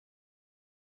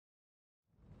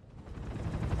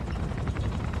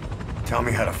Tell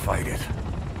me how to fight it.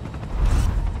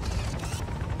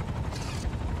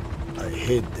 I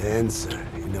hid the answer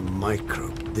in a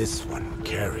microbe this one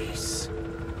carries.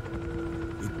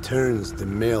 It turns the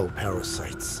male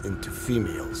parasites into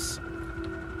females,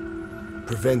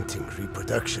 preventing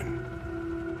reproduction.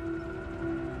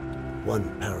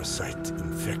 One parasite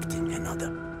infecting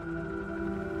another.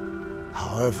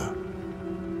 However,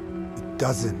 it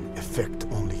doesn't affect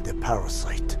only the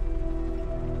parasite.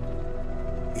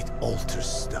 It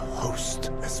alters the host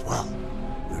as well.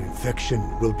 Your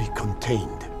infection will be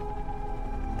contained,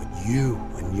 but you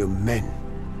and your men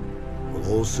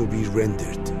will also be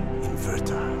rendered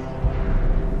infertile.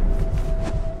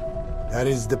 That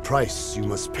is the price you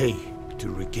must pay to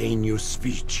regain your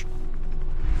speech.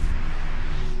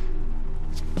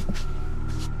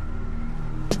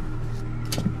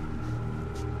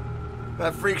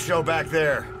 That freak show back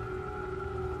there.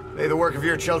 They the work of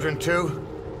your children too?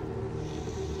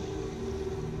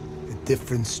 A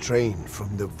different strain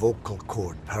from the vocal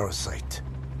cord parasite,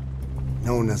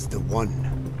 known as the one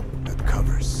that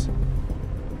covers.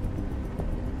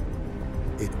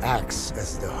 It acts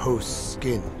as the host's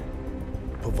skin,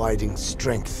 providing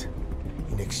strength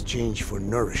in exchange for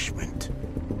nourishment.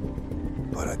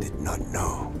 But I did not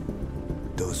know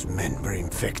those men were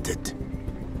infected.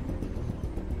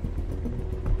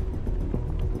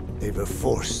 They were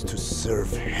forced to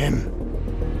serve him,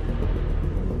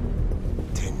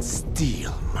 then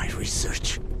steal my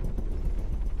research.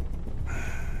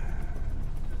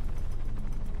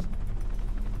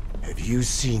 Have you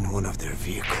seen one of their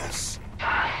vehicles?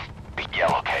 Big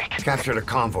yellow cake. Captured a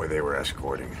convoy they were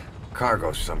escorting.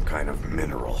 Cargo, some kind of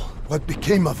mineral. What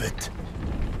became of it?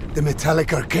 The metallic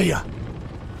archaea?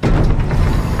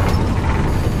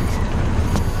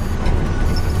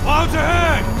 Clouds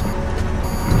ahead!